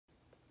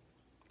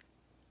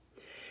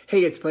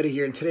Hey, it's Buddy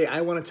here, and today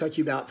I want to talk to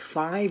you about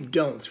 5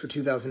 don'ts for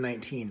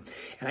 2019.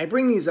 And I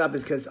bring these up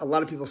is because a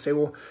lot of people say,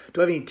 well,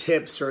 do I have any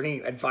tips or any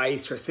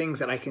advice or things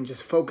that I can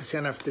just focus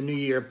on after the new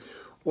year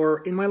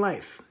or in my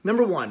life?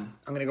 Number one,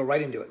 I'm going to go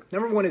right into it.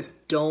 Number one is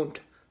don't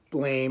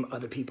blame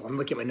other people. I'm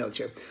looking at my notes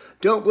here.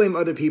 Don't blame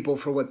other people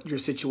for what your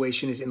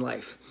situation is in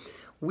life.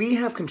 We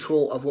have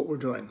control of what we're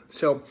doing.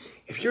 So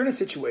if you're in a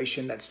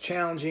situation that's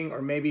challenging,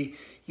 or maybe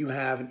you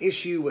have an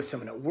issue with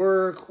someone at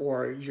work,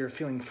 or you're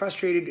feeling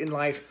frustrated in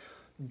life,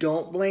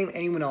 don't blame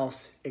anyone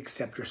else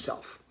except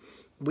yourself.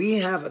 We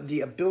have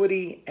the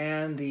ability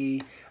and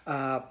the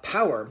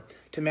power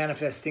to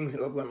manifest things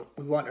that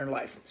we want in our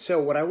life.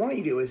 So what I want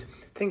you to do is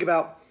think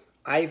about,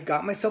 I've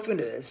got myself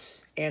into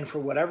this, and for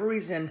whatever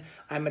reason,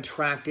 I'm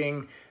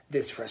attracting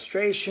this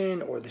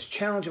frustration or this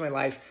challenge in my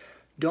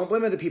life. Don't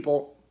blame other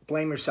people,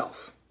 blame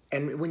yourself.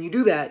 And when you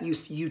do that,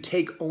 you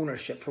take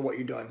ownership for what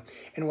you're doing.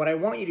 And what I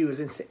want you to do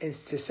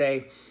is to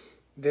say,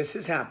 this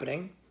is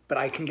happening, but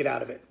I can get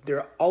out of it.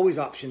 There are always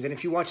options. And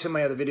if you watch some of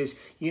my other videos,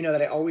 you know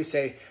that I always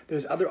say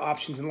there's other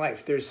options in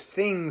life. There's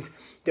things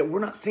that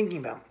we're not thinking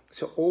about.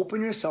 So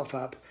open yourself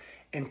up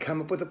and come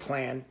up with a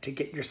plan to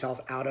get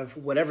yourself out of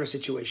whatever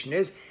situation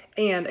is.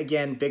 And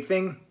again, big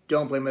thing,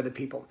 don't blame other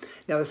people.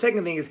 Now, the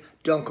second thing is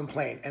don't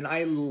complain. And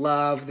I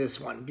love this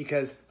one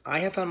because I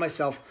have found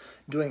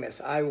myself doing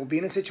this. I will be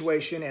in a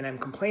situation and I'm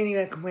complaining.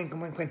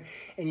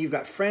 And you've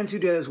got friends who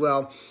do that as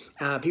well,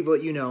 people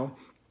that you know,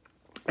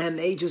 and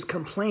they just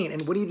complain.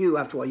 And what do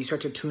after a while? You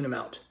start to tune them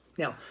out.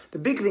 Now, the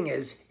big thing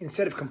is,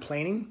 instead of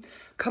complaining,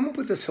 come up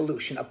with a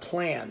solution, a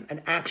plan,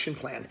 an action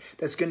plan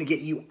that's going to get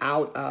you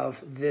out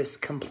of this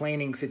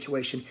complaining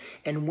situation.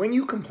 And when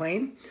you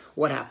complain,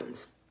 what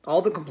happens?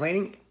 All the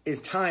complaining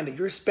is time that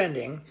you're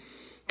spending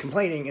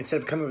complaining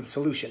instead of coming with a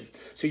solution.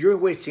 So you're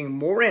wasting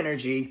more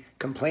energy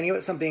complaining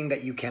about something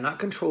that you cannot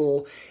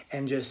control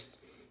and just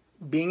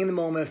being in the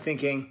moment of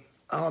thinking,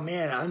 oh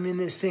man, I'm in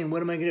this thing.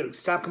 What am I going to do?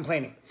 Stop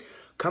complaining.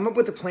 Come up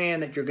with a plan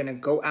that you're going to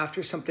go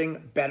after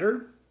something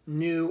better,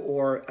 new,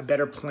 or a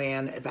better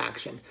plan of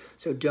action.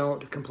 So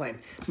don't complain.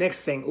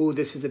 Next thing,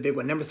 this is the big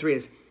one. Number 3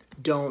 is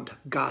don't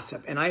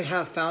gossip. And I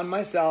have found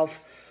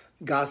myself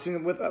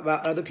gossiping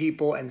about other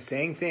people and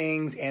saying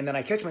things, and then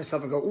I catch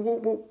myself and go,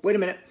 whoa, wait a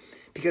minute,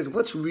 because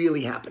what's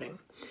really happening?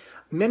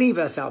 Many of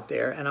us out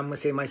there, and I'm going to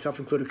say myself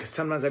included, because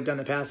sometimes I've done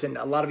the past, and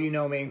a lot of you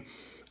know me,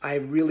 I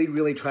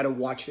really try to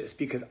watch this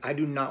because I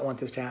do not want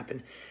this to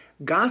happen.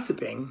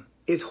 Gossiping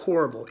is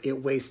horrible.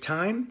 It wastes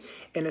time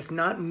and it's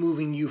not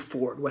moving you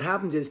forward. What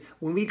happens is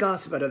when we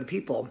gossip about other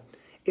people,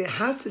 it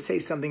has to say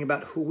something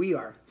about who we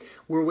are.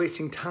 We're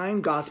wasting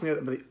time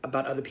gossiping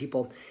about other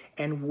people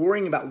and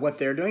worrying about what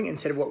they're doing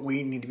instead of what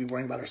we need to be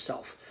worrying about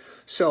ourselves.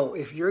 So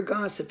if you're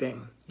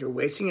gossiping, you're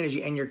wasting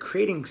energy and you're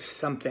creating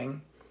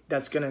something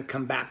that's going to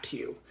come back to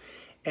you.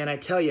 And I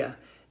tell you,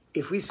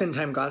 if we spend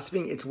time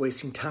gossiping, it's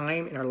wasting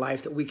time in our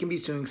life that we can be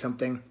doing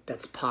something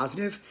that's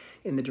positive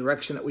in the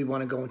direction that we want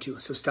to go into.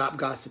 So stop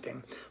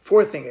gossiping.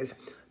 4th thing is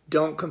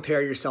don't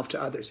compare yourself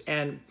to others.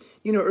 And,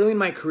 early in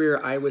my career,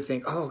 I would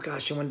think, oh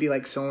gosh, I want to be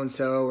like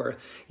so-and-so, or,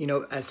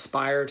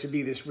 aspire to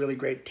be this really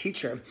great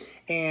teacher.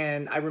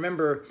 And I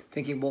remember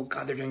thinking, well,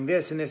 God, they're doing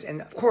this and this.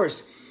 And of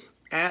course,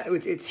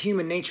 it's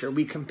human nature.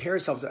 We compare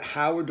ourselves to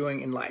how we're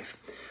doing in life.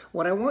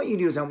 What I want you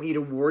to do is I want you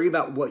to worry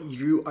about what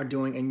you are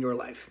doing in your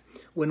life.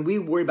 When we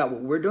worry about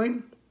what we're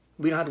doing,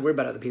 we don't have to worry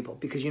about other people.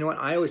 Because you know what?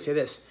 I always say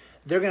this.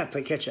 They're going to have to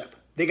play catch up.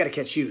 They got to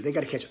catch you. They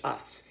got to catch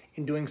us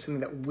in doing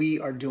something that we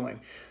are doing.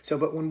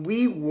 But when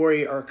we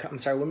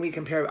when we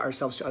compare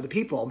ourselves to other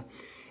people,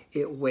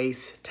 it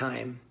wastes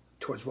time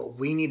towards what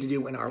we need to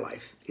do in our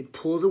life. It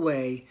pulls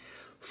away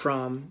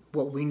from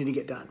what we need to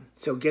get done.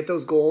 So get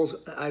those goals.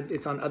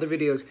 It's on other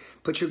videos.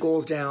 Put your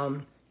goals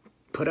down.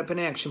 Put up an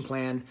action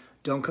plan.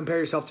 Don't compare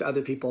yourself to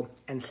other people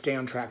and stay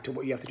on track to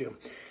what you have to do.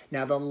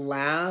 Now, the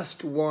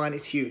last one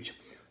is huge.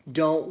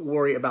 Don't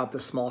worry about the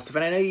small stuff.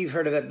 And I know you've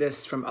heard of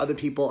this from other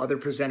people, other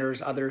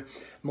presenters, other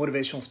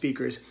motivational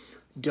speakers.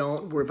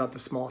 Don't worry about the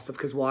small stuff,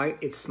 because why?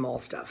 It's small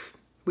stuff.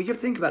 What you have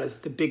to think about is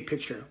the big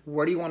picture.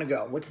 Where do you want to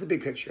go? What's the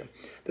big picture?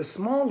 The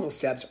small little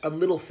steps are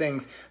little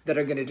things that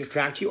are going to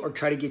distract you or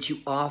try to get you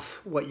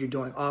off what you're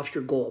doing, off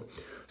your goal.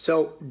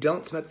 So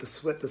don't sweat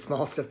the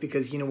small stuff,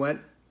 because you know what?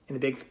 In the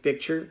big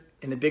picture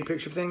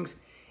of things,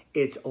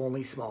 it's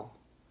only small.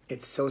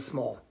 It's so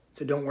small.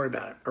 So don't worry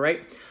about it, all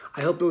right?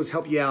 I hope those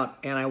help you out,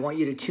 and I want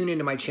you to tune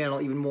into my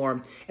channel even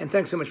more. And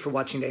thanks so much for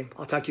watching today.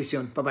 I'll talk to you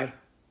soon. Bye-bye.